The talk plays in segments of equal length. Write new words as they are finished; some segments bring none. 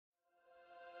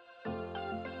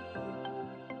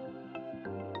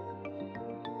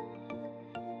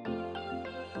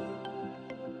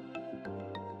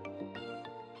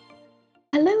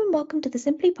Hello and welcome to the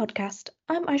Simply podcast.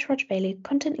 I'm Aishwaraj Bailey,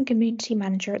 Content and Community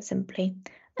Manager at Simply,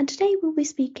 and today we'll be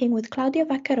speaking with Claudia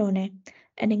Vaccarone,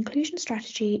 an inclusion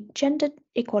strategy, gender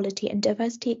equality and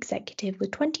diversity executive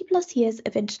with 20 plus years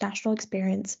of international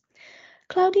experience.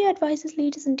 Claudia advises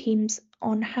leaders and teams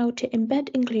on how to embed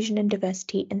inclusion and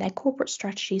diversity in their corporate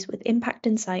strategies with impact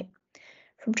and insight,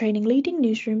 from training leading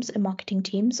newsrooms and marketing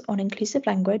teams on inclusive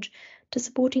language to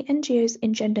supporting NGOs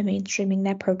in gender mainstreaming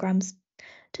their programs.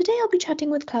 Today I'll be chatting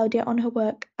with Claudia on her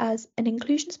work as an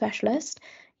inclusion specialist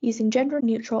using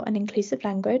gender-neutral and inclusive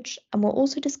language, and we'll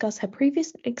also discuss her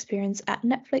previous experience at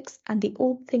Netflix and the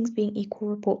All Things Being Equal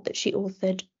report that she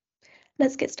authored.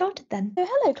 Let's get started then. So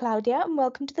hello Claudia and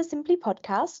welcome to the Simply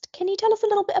podcast. Can you tell us a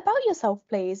little bit about yourself,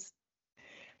 please?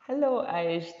 Hello,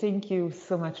 Aish. Thank you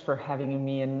so much for having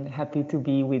me and happy to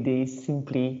be with the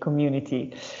Simply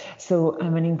community. So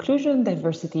I'm an inclusion,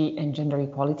 diversity and gender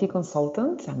equality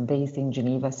consultant. I'm based in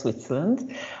Geneva,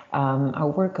 Switzerland. I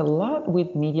work a lot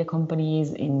with media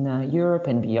companies in Europe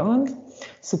and beyond,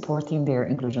 supporting their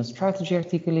inclusion strategy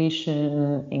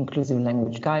articulation, inclusive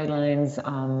language guidelines.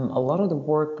 A lot of the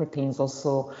work pertains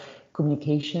also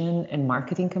communication and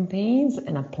marketing campaigns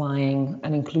and applying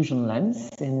an inclusion lens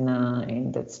in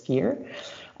that sphere.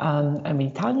 I'm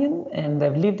Italian and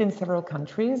I've lived in several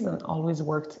countries and always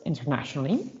worked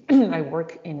internationally. I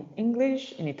work in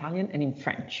English, in Italian and in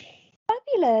French.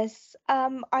 Fabulous.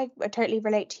 I totally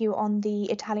relate to you on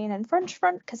the Italian and French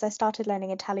front because I started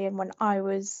learning Italian when I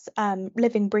was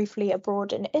living briefly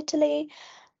abroad in Italy.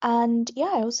 And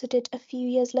yeah, I also did a few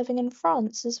years living in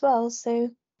France as well.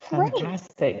 So great.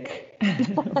 Fantastic.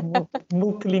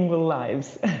 Multilingual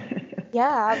lives.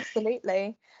 Yeah,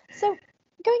 absolutely. So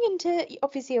going into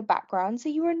obviously your background, so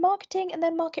you were in marketing and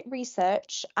then market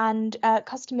research and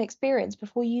customer experience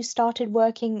before you started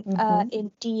working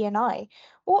in D&I.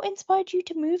 What inspired you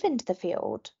to move into the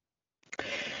field?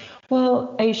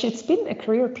 Well, Aish, it's been a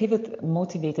career pivot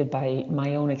motivated by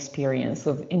my own experience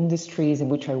of industries in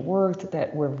which I worked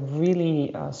that were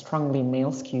really strongly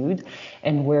male skewed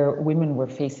and where women were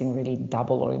facing really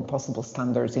double or impossible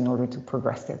standards in order to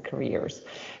progress their careers.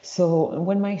 So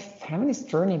when my feminist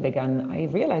journey began, I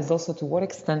realized also to what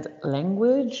extent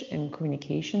language and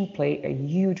communication play a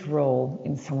huge role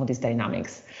in some of these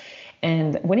dynamics.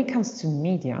 And when it comes to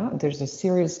media, there's a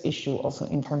serious issue also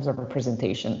in terms of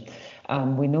representation.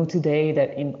 We know today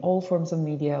that in all forms of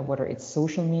media, whether it's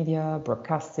social media,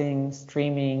 broadcasting,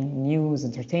 streaming, news,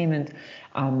 entertainment,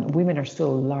 women are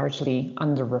still largely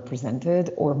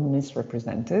underrepresented or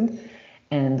misrepresented.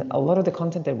 And a lot of the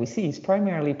content that we see is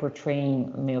primarily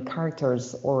portraying male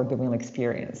characters or the male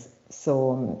experience.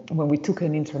 So when we take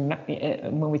an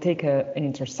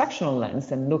intersectional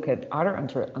lens and look at other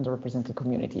underrepresented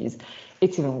communities,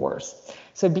 it's even worse.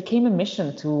 So it became a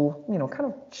mission to,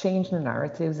 kind of change the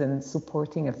narratives and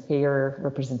supporting a fair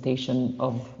representation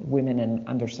of women and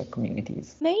underserved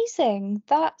communities. Amazing.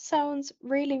 That sounds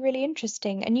really, really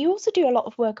interesting. And you also do a lot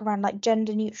of work around like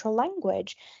gender neutral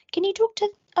language. Can you talk to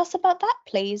us about that,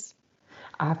 please?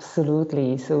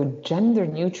 Absolutely. So gender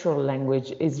neutral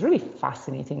language is really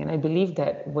fascinating. And I believe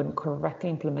that when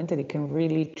correctly implemented, it can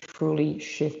really truly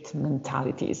shift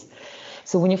mentalities.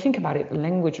 So when you think about it,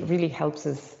 language really helps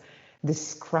us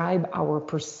describe our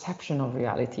perception of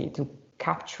reality, to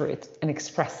capture it and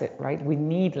express it, right? We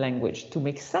need language to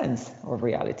make sense of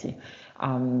reality.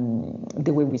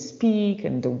 The way we speak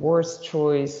and the words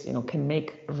choice, can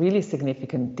make really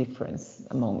significant difference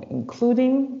among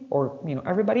including or,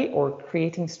 everybody or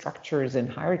creating structures and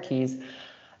hierarchies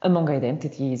among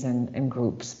identities and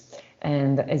groups.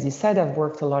 And as you said, I've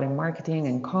worked a lot in marketing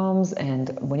and comms.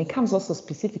 And when it comes also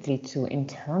specifically to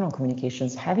internal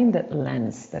communications, having that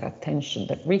lens, that attention,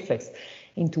 that reflex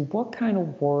into what kind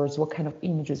of words, what kind of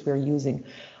images we're using,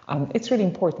 it's really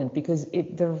important because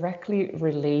it directly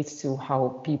relates to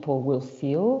how people will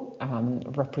feel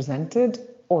represented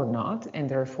or not, and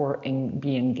therefore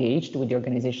be engaged with the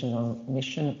organizational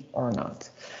mission or not.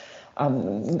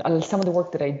 Some of the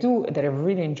work that I do that I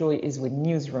really enjoy is with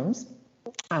newsrooms.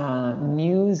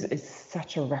 News is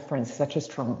such a reference, such a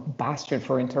strong bastion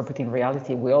for interpreting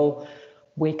reality. We all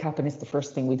wake up and it's the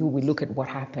first thing we do. We look at what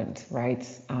happened, right?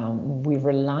 We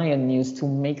rely on news to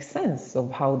make sense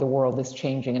of how the world is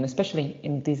changing, and especially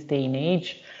in this day and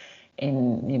age,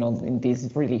 in these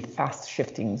really fast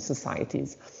shifting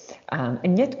societies.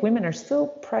 And yet women are still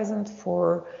present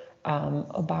for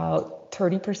about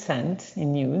 30%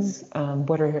 in news,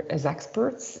 whether as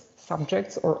experts,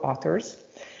 subjects, or authors.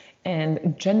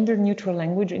 And gender neutral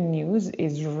language in news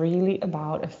is really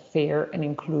about a fair and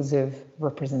inclusive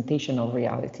representation of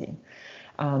reality.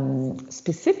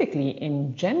 Specifically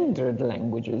in gendered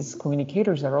languages,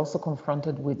 communicators are also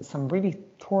confronted with some really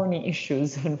thorny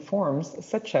issues and forms,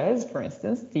 such as, for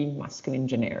instance, the masculine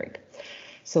generic.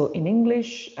 So in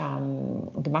English,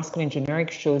 the masculine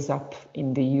generic shows up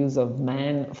in the use of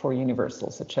man for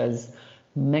universals, such as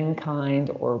mankind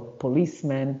or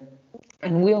policeman.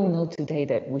 And we all know today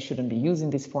that we shouldn't be using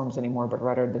these forms anymore, but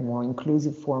rather the more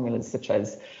inclusive formulas, such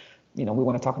as, we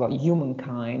want to talk about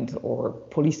humankind or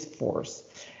police force.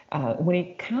 When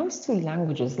it comes to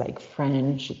languages like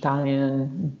French,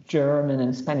 Italian, German,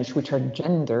 and Spanish, which are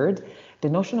gendered, the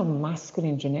notion of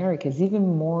masculine generic is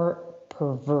even more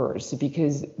perverse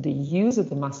because the use of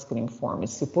the masculine form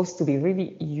is supposed to be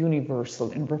really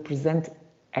universal and represent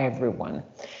everyone.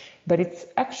 But it's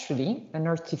actually an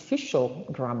artificial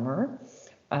grammar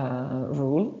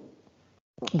rule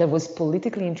that was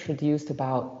politically introduced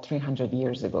about 300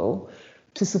 years ago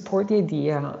to support the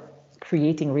idea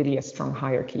creating really a strong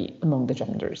hierarchy among the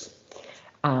genders.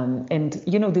 And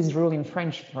this rule in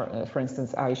French, for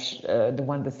instance, the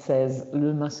one that says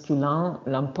le masculin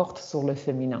l'emporte sur le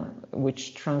féminin,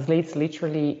 which translates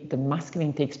literally the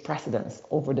masculine takes precedence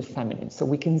over the feminine. So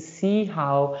we can see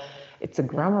how it's a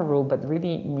grammar rule, but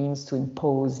really means to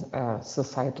impose a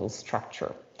societal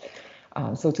structure.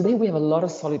 So today we have a lot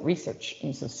of solid research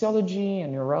in sociology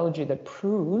and neurology that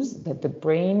proves that the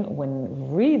brain,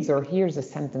 when reads or hears a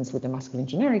sentence with a masculine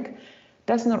generic,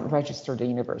 does not register the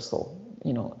universal.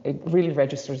 It really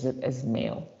registers it as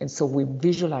male. And so we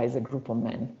visualize a group of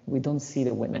men. We don't see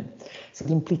the women. So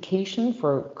the implication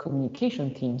for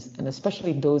communication teams, and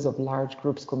especially those of large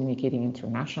groups communicating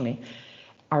internationally,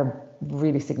 are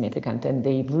really significant, and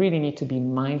they really need to be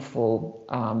mindful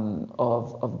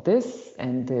of this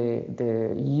and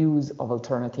the use of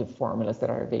alternative formulas that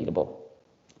are available,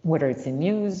 whether it's in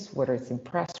news, whether it's in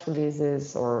press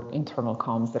releases or internal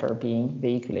comms that are being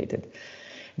vehiculated.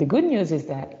 The good news is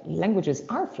that languages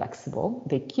are flexible,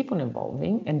 they keep on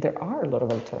evolving, and there are a lot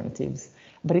of alternatives.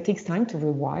 But it takes time to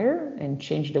rewire and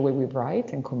change the way we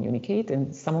write and communicate.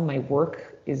 And some of my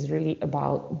work is really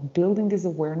about building this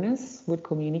awareness with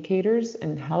communicators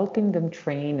and helping them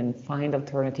train and find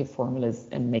alternative formulas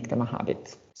and make them a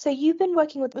habit. So you've been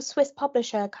working with a Swiss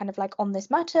publisher kind of like on this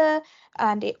matter,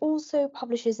 and it also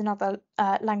publishes in other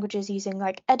languages using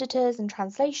like editors and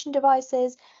translation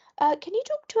devices. Can you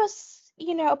talk to us,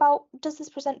 about, does this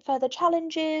present further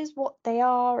challenges, what they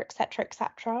are, etc.,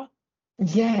 etc.?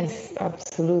 Yes,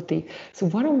 absolutely. So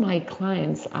one of my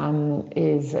clients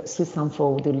is Swiss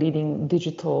Info, the leading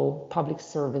digital public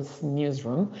service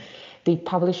newsroom. They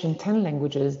publish in 10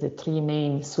 languages, the 3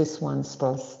 main Swiss ones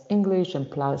plus English and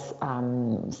plus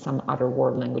some other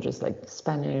world languages like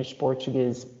Spanish,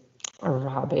 Portuguese,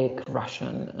 Arabic,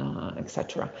 Russian,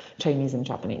 etc., Chinese and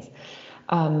Japanese.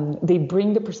 They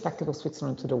bring the perspective of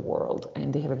Switzerland to the world,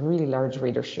 and they have a really large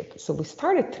readership. So we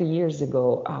started 3 years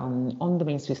ago on the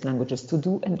main Swiss languages to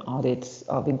do an audit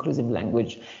of inclusive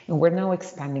language, and we're now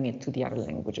expanding it to the other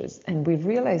languages. And we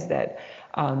realized that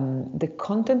the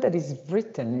content that is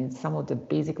written in some of the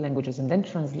basic languages and then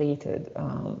translated,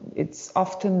 it's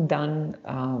often done,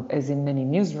 as in many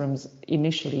newsrooms,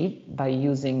 initially by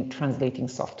using translating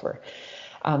software.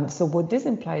 So what this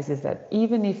implies is that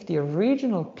even if the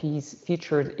original piece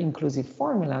featured inclusive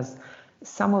formulas,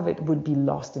 some of it would be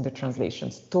lost in the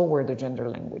translations toward the gender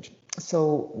language.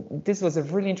 So this was a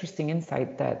really interesting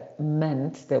insight that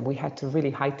meant that we had to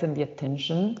really heighten the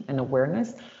attention and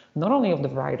awareness, not only of the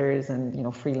writers and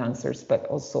freelancers, but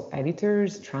also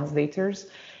editors, translators,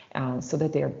 so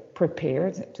that they are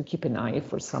prepared to keep an eye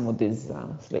for some of these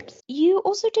slips. You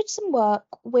also did some work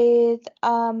with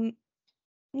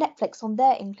Netflix on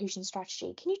their inclusion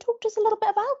strategy. Can you talk to us a little bit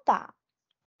about that?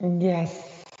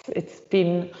 Yes, it's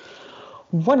been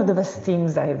one of the best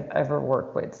teams I've ever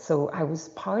worked with. So I was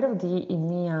part of the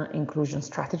EMEA inclusion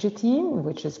strategy team,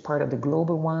 which is part of the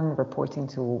global one reporting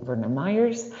to Werner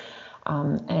Myers.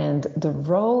 And the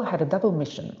role had a double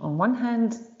mission. On one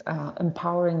hand,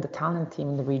 empowering the talent team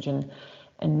in the region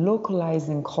and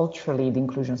localizing culturally the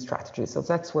inclusion strategy. So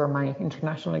that's where my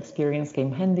international experience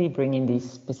came handy, bringing these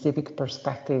specific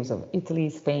perspectives of Italy,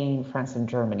 Spain, France, and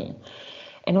Germany.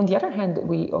 And on the other hand,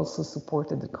 we also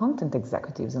supported the content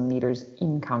executives and leaders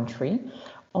in country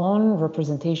on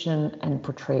representation and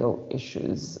portrayal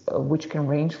issues, which can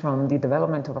range from the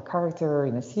development of a character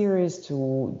in a series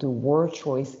to the word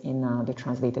choice in the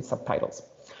translated subtitles.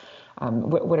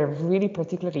 What I really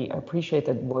particularly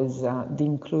appreciated was the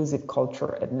inclusive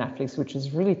culture at Netflix, which is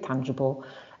really tangible,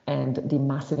 and the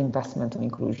massive investment in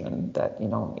inclusion that,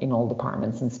 in all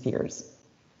departments and spheres.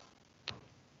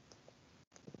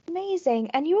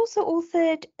 Amazing. And you also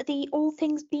authored the All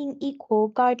Things Being Equal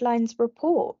Guidelines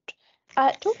report.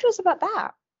 Talk to us about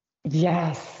that.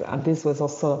 Yes, this was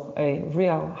also a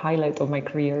real highlight of my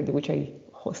career, which I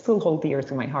still hold dear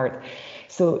to my heart.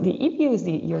 So the EBU is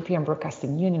the European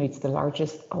Broadcasting Union. It's the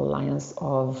largest alliance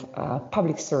of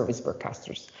public service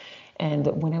broadcasters. And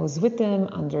when I was with them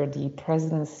under the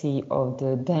presidency of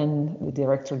the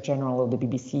Director General of the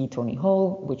BBC, Tony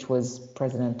Hall, which was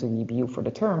president of the EBU for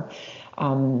the term,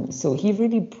 so he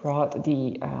really brought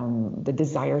the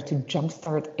desire to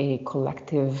jumpstart a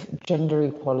collective gender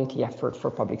equality effort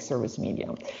for public service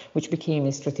media, which became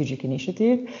a strategic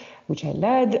initiative, which I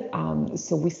led.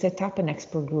 So we set up an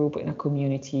expert group in a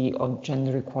community of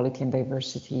gender equality and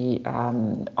diversity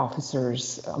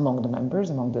officers among the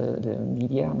members, among the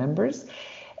media members.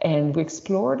 And we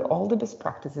explored all the best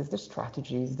practices, the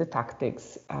strategies, the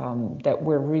tactics that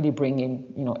were really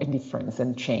bringing, a difference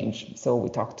and change. So we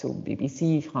talked to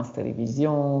BBC, France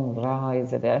Télévisions, RAI,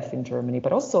 ZDF in Germany,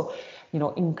 but also,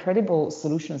 incredible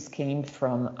solutions came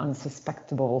from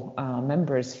unsuspectable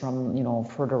members from,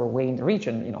 further away in the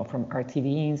region, from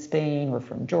RTV in Spain or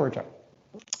from Georgia.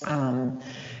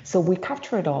 So we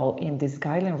capture it all in this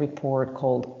guideline report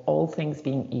called All Things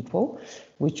Being Equal,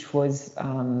 which was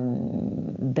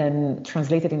then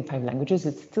translated in 5 languages.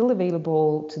 It's still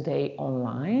available today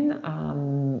online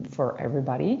for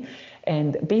everybody.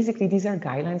 And basically, these are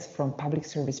guidelines from public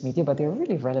service media, but they're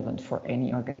really relevant for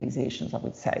any organizations, I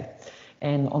would say.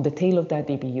 And on the tail of that,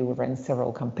 the EBU ran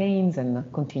several campaigns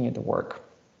and continued the work.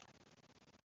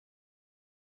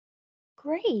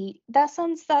 Great. That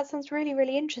sounds really,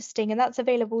 really interesting, and that's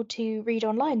available to read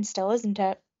online still, isn't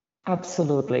it?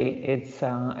 Absolutely. It's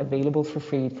available for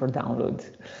free for download.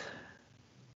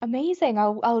 Amazing.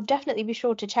 I'll definitely be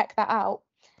sure to check that out.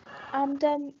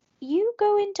 And you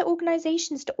go into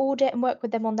organizations to audit and work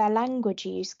with them on their language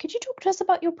use. Could you talk to us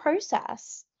about your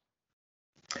process?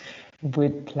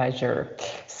 With pleasure.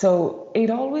 So it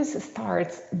always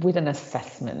starts with an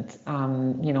assessment.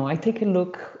 I take a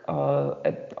look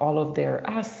at all of their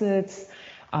assets,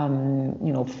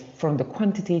 from the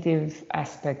quantitative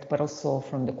aspect, but also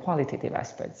from the qualitative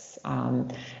aspects.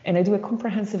 And I do a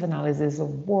comprehensive analysis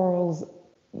of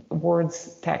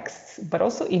words, texts, but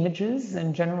also images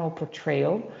and general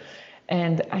portrayal.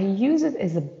 And I use it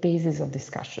as a basis of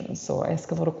discussion. So I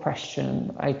ask a lot of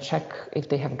questions. I check if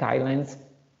they have guidelines.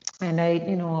 And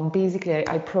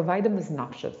I provide them a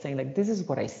snapshot saying like, this is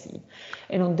what I see.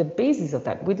 And on the basis of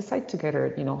that, we decide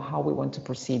together, how we want to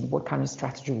proceed, what kind of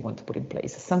strategy we want to put in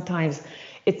place. Sometimes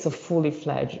it's a fully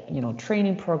fledged,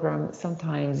 training program.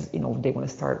 Sometimes, they want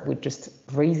to start with just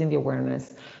raising the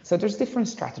awareness. So there's different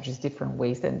strategies, different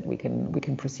ways that we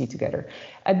can proceed together.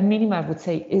 At minimum, I would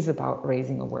say is about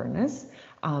raising awareness.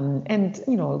 And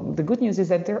the good news is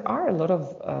that there are a lot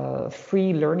of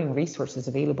free learning resources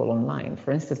available online.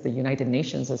 For instance, the United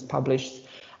Nations has published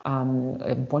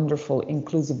a wonderful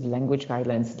inclusive language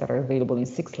guidelines that are available in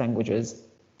 6 languages.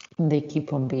 They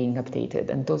keep on being updated,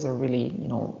 and those are really,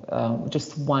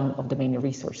 just one of the many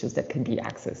resources that can be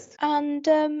accessed.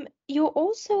 And you're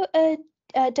also a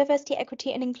diversity,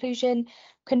 equity, and inclusion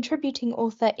contributing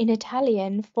author in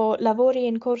Italian for Lavori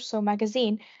in Corso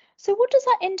magazine. So what does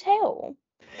that entail?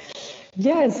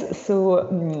 Yes, so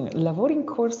Lavori in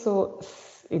Corso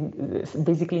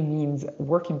basically means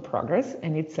work in progress,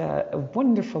 and it's a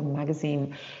wonderful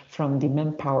magazine from the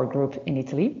Manpower Group in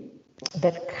Italy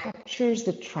that captures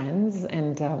the trends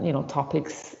and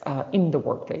topics in the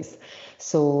workplace.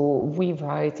 So we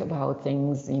write about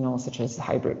things such as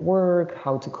hybrid work,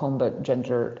 how to combat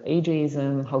gender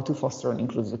ageism, how to foster an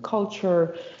inclusive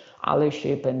culture,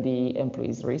 allyship, and the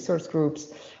employees resource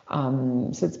groups.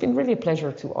 So it's been really a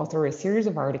pleasure to author a series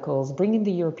of articles, bringing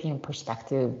the European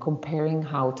perspective, comparing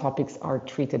how topics are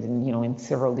treated in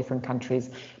several different countries,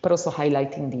 but also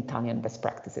highlighting the Italian best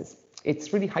practices.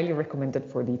 It's really highly recommended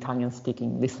for the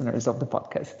Italian-speaking listeners of the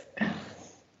podcast.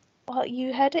 Well,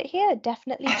 you heard it here.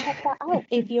 Definitely check that out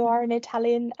if you are an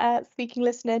Italian-speaking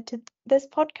listener to this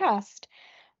podcast.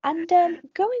 And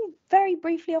going very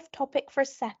briefly off topic for a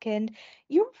second,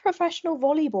 you're a professional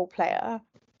volleyball player.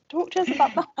 Talk to us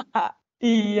about that.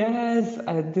 Yes,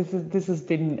 this has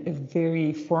been a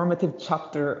very formative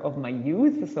chapter of my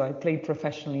youth. So I played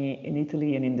professionally in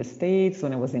Italy and in the States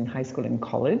when I was in high school and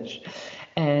college.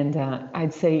 And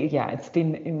I'd say, yeah, it's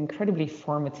been an incredibly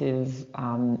formative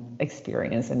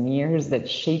experience and years that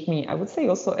shaped me, I would say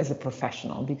also as a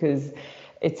professional, because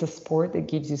it's a sport that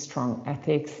gives you strong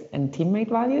ethics and teammate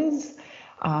values.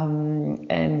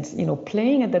 And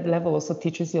playing at that level also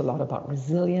teaches you a lot about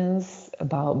resilience,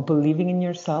 about believing in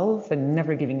yourself and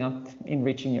never giving up in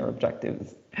reaching your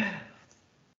objectives.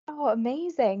 Oh,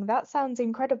 amazing. That sounds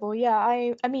incredible. Yeah,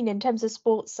 I mean in terms of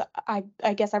sports, I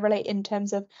guess I relate in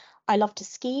terms of I love to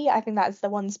ski. I think that's the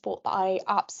one sport that I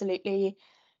absolutely,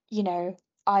 you know,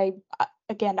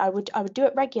 again I would do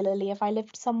it regularly if I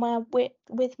lived somewhere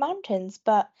with mountains.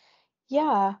 But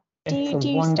yeah, do It's you a do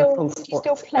you still wonderful do you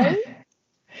still sport. play?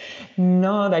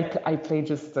 No, like I play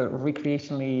just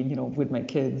recreationally, with my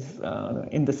kids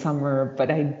in the summer, but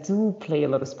I do play a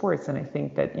lot of sports. And I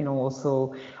think that,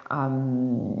 also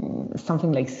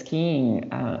something like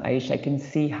skiing, I can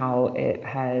see how it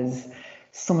has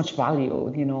so much value,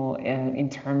 in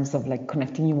terms of like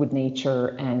connecting you with nature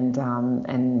and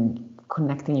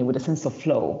connecting you with a sense of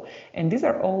flow. And these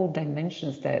are all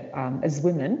dimensions that, as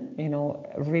women,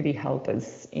 really help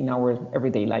us in our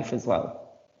everyday life as well.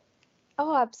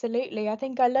 Oh, absolutely. I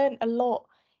think I learned a lot,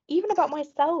 even about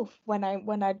myself when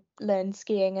I learned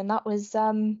skiing, and that was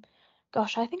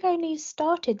gosh, I think I only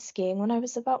started skiing when I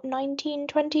was about 19,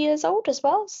 20 years old as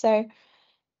well. So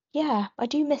yeah, I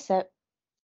do miss it.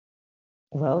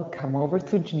 Well, come over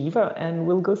to Geneva and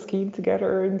we'll go skiing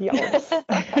together in the Alps.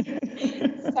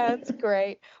 Sounds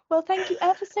great. Well, thank you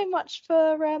ever so much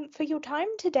for your time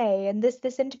today, and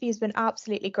this interview has been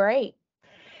absolutely great.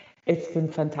 It's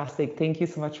been fantastic. Thank you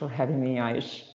so much for having me, Aish.